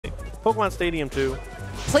Pokemon Stadium 2.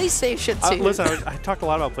 PlayStation 2. Listen, I talked a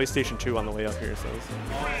lot about PlayStation 2 on the way up here. So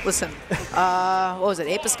listen, what was it?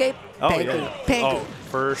 Ape Escape? Oh, Pengu. yeah. Pengu. Oh,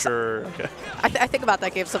 for sure. Okay. I think about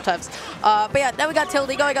that game sometimes. But yeah, now we got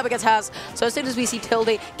Tilde going up against Has. So as soon as we see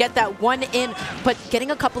Tilde get that one in, but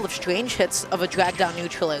getting a couple of strange hits of a drag down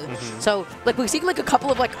neutral. So like we've seen like a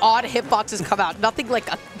couple of like odd hitboxes come out. Nothing like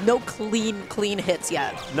no clean hits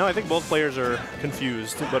yet. No, I think both players are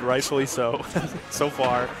confused, but rightfully so. So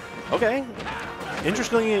far. Okay.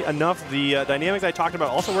 Interestingly enough, the dynamic I talked about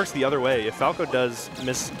also works the other way. If Falco does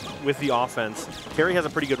miss with the offense, Terry has a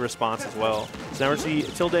pretty good response as well. So now we see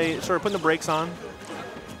Tilde sort of putting the brakes on.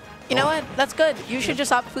 You know what? That's good. You should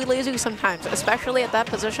just opt for laser sometimes, especially at that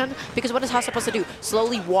position, because what is Haas supposed to do?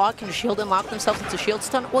 Slowly walk and shield and lock themselves into shield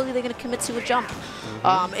stun, or are they going to commit to a jump?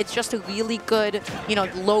 It's just a really good,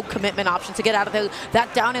 low commitment option to get out of there.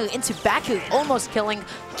 That down air into back air, almost killing.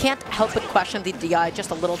 Can't help but question the DI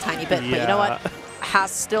just a little tiny bit, but you know what?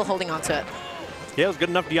 Haas still holding on to it. Yeah, it was good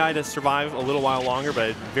enough DI to survive a little while longer,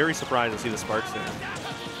 but very surprised to see the sparks there.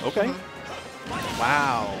 Okay.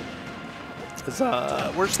 Wow. It's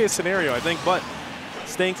a worst case scenario, I think, but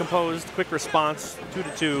staying composed, quick response,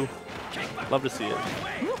 2-2. Love to see it.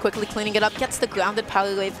 Quickly cleaning it up, gets the grounded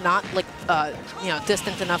power wave, not like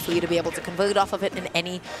distant enough for you to be able to convert off of it in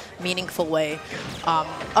any meaningful way.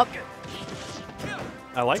 Up.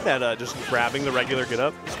 I like that, just grabbing the regular get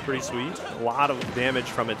up. It's pretty sweet. A lot of damage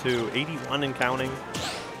from it too. 81 and counting.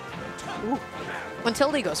 Ooh. When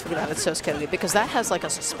Tilde goes for that, it's so scary because that has like a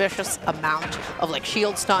suspicious amount of like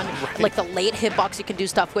shield stun, like the late hitbox you can do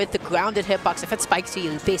stuff with, the grounded hitbox. If it spikes you,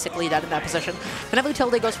 you're basically dead in that position. Whenever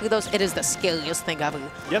Tilde goes for those, it is the scariest thing ever.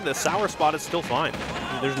 Yeah, the sour spot is still fine.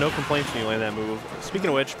 There's no complaints when you land that move. Speaking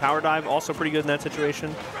of which, power dive also pretty good in that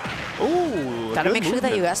situation. Ooh, gotta make sure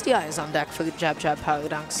that your SDI is on deck for jab power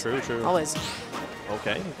dunks. True. Always.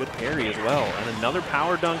 Okay, good parry as well. And another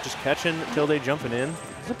power dunk just catching Tilde jumping in.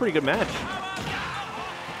 It's a pretty good match.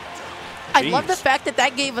 I love the fact that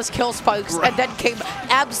that gave us kill spikes and then came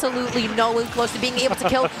absolutely nowhere close to being able to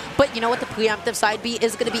kill. But you know what? The preemptive side B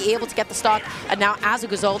is going to be able to get the stock. And now, as a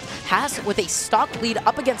result, Has with a stock lead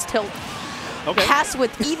up against Tilde. Okay. Has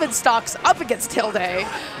with even stocks up against Tilde.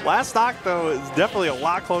 Last stock, though, is definitely a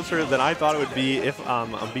lot closer than I thought it would be, if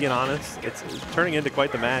I'm being honest. It's turning into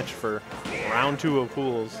quite the match for round 2 of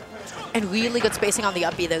pools. And really good spacing on the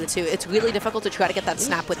up B there, too. It's really difficult to try to get that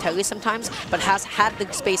snap with Terry sometimes, but Has had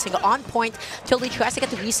the spacing on point. Tilde tries to get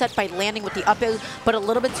the reset by landing with the up air, but a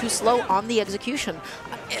little bit too slow on the execution.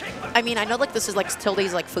 I mean, I know like this is like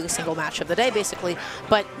Tilde's like first single match of the day, basically,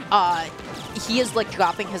 but he is like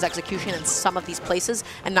dropping his execution in some of these places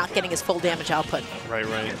and not getting his full damage output. Right.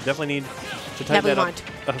 Definitely need to tighten that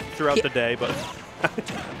up throughout the day, but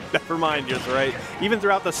never mind, you're right. Even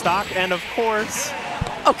throughout the stock, and of course...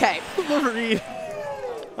 Okay. The read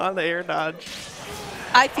on the air dodge.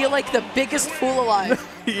 I feel like the biggest fool alive.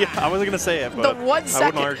 Yeah, I wasn't going to say it, but the 1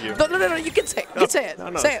 second. I wouldn't argue. No, you can say it. You can say it.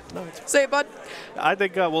 No, say it. No, say it, bud. I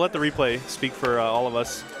think we'll let the replay speak for all of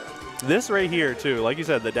us. This right here, too, like you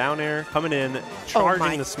said, the down air coming in,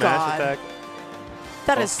 charging the smash attack.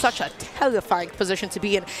 That is such a terrifying position to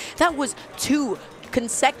be in. That was 2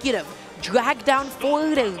 consecutive drag down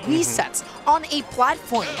forward resets on a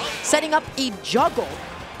platform, setting up a juggle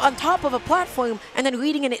on top of a platform and then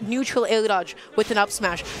reading in a neutral air dodge with an up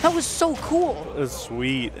smash. That was so cool. It was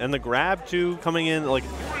sweet. And the grab too coming in, like,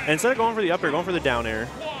 instead of going for the up air, going for the down air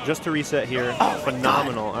just to reset here. Oh,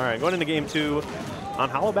 phenomenal. All right, going into game 2 on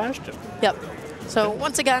Hollow Bastion. Yep. So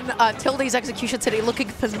once again, Tilde's execution today looking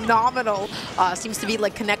phenomenal. Seems to be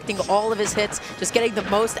like connecting all of his hits, just getting the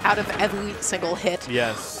most out of every single hit.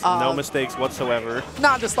 Yes, no mistakes whatsoever.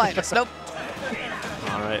 Not the slightest, nope.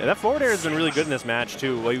 All right, and that forward air has been really good in this match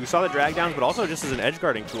too. Well, we saw the drag downs, but also just as an edge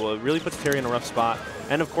guarding tool. It really puts Terry in a rough spot.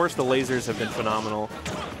 And of course, the lasers have been phenomenal.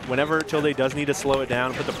 Whenever Tilde does need to slow it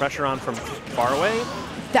down, put the pressure on from far away.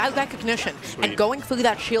 That recognition and going through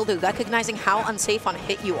that shield, recognizing how unsafe on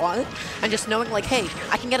hit you are, and just knowing like, hey,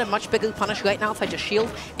 I can get a much bigger punish right now if I just shield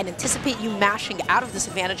and anticipate you mashing out of this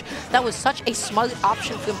advantage. That was such a smart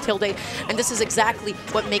option from Tilde, and this is exactly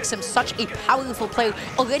what makes him such a powerful player,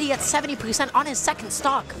 already at 70% on his second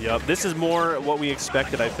stock. Yep, this is more what we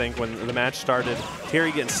expected, I think, when the match started.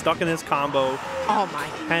 Terry getting stuck in his combo. Oh my.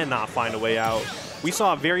 Cannot find a way out. We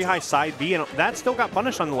saw a very high side B, and that still got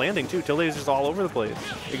punished on the landing, too. Tilde is just all over the place.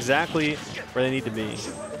 Exactly where they need to be.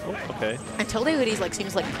 Oh, okay. And Tilde really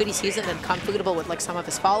seems like pretty seasoned and comfortable with like some of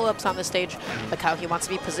his follow-ups on the stage, like how he wants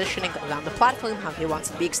to be positioning around the platform, how he wants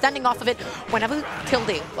to be extending off of it. Whenever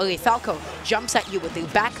Tilde or a Falco jumps at you with their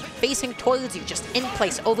back facing towards you, just in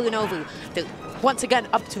place over and over, they're once again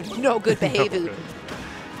up to no good behavior.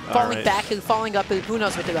 falling back, falling up, who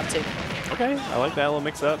knows what they're up to. Okay, I like that little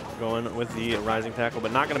mix-up, going with the rising tackle,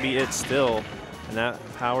 but not going to be it still. And that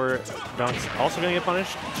power dunk's also going to get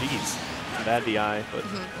punished. Jeez, bad DI, but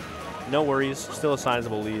no worries, still a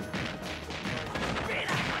sizable lead.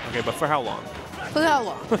 Okay, but for how long? For how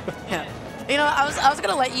long? Yeah. You know, I was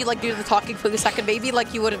gonna let you like do the talking for a second. Maybe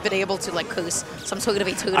like you would have been able to like curse some sort of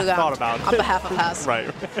a turnaround on behalf of Haas.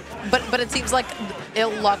 Right. But it seems like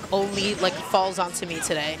ill luck only like falls onto me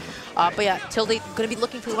today. But yeah, Tilde gonna be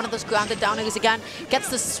looking for one of those grounded downers again. Gets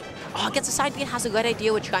this. Gets a side beat, has a good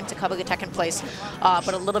idea with trying to cover the tech in place,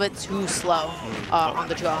 but a little bit too slow on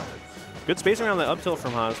the draw. Good spacing around the up tilt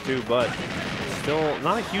from Haas too, but still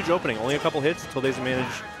not a huge opening. Only a couple hits. Tilde's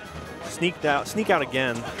managed sneak out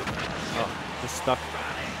again. Oh, just stuck.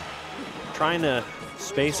 Trying to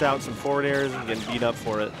space out some forward airs and getting beat up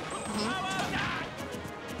for it.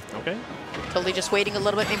 Okay. Tilde just waiting a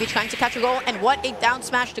little bit, maybe trying to catch a goal. And what a down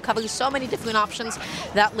smash to cover so many different options.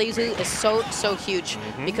 That laser is so huge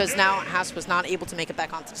because now Haas was not able to make it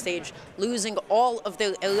back onto the stage, losing all of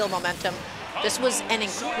their aerial momentum. This was an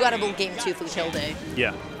incredible game 2 for Tilde.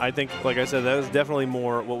 Yeah, I think, like I said, that was definitely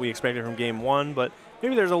more what we expected from game 1, but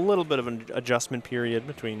maybe there's a little bit of an adjustment period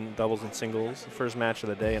between doubles and singles, the first match of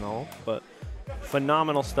the day and all, but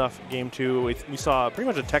phenomenal stuff game 2. We saw pretty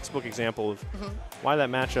much a textbook example of why that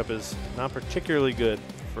matchup is not particularly good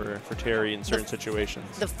for Terry in certain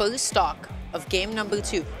situations. The first stock of game number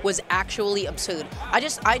 2 was actually absurd. I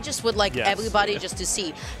just would like everybody just to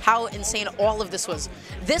see how insane all of this was.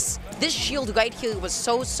 This shield right here was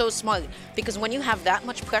so smart, because when you have that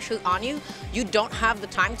much pressure on you, you don't have the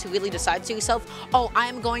time to really decide to yourself, oh, I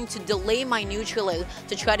am going to delay my neutral air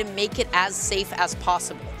to try to make it as safe as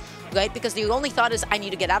possible. Right? Because the only thought is, I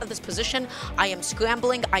need to get out of this position, I am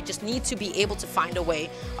scrambling, I just need to be able to find a way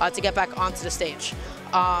to get back onto the stage.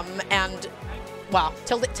 And wow,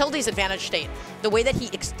 Tilde's advantage state. The way that he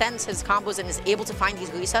extends his combos and is able to find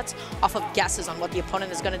these resets off of guesses on what the opponent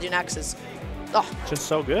is going to do next is just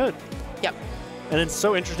so good. Yep. And it's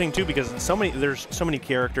so interesting too, because there's so many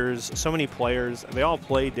characters, so many players, they all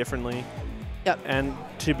play differently. Yep. And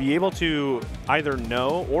to be able to either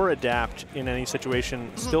know or adapt in any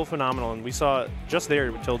situation, still phenomenal. And we saw just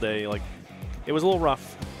there with Tilde, like, it was a little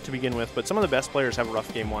rough to begin with, but some of the best players have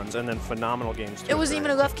rough game 1s and then phenomenal games 2. It wasn't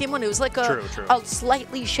even a rough game 1. It was like a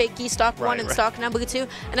slightly shaky stock 1 and stock number 2.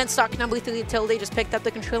 And then stock number 3, Tilde just picked up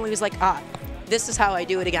the controller and he was like, this is how I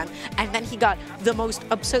do it again. And then he got the most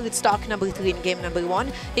absurd stock number 3 in game number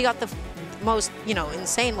 1. He got the most,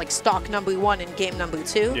 insane like stock number 1 in game number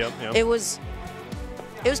 2. Yep. It was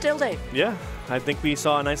Tilde. Yeah, I think we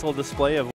saw a nice little display of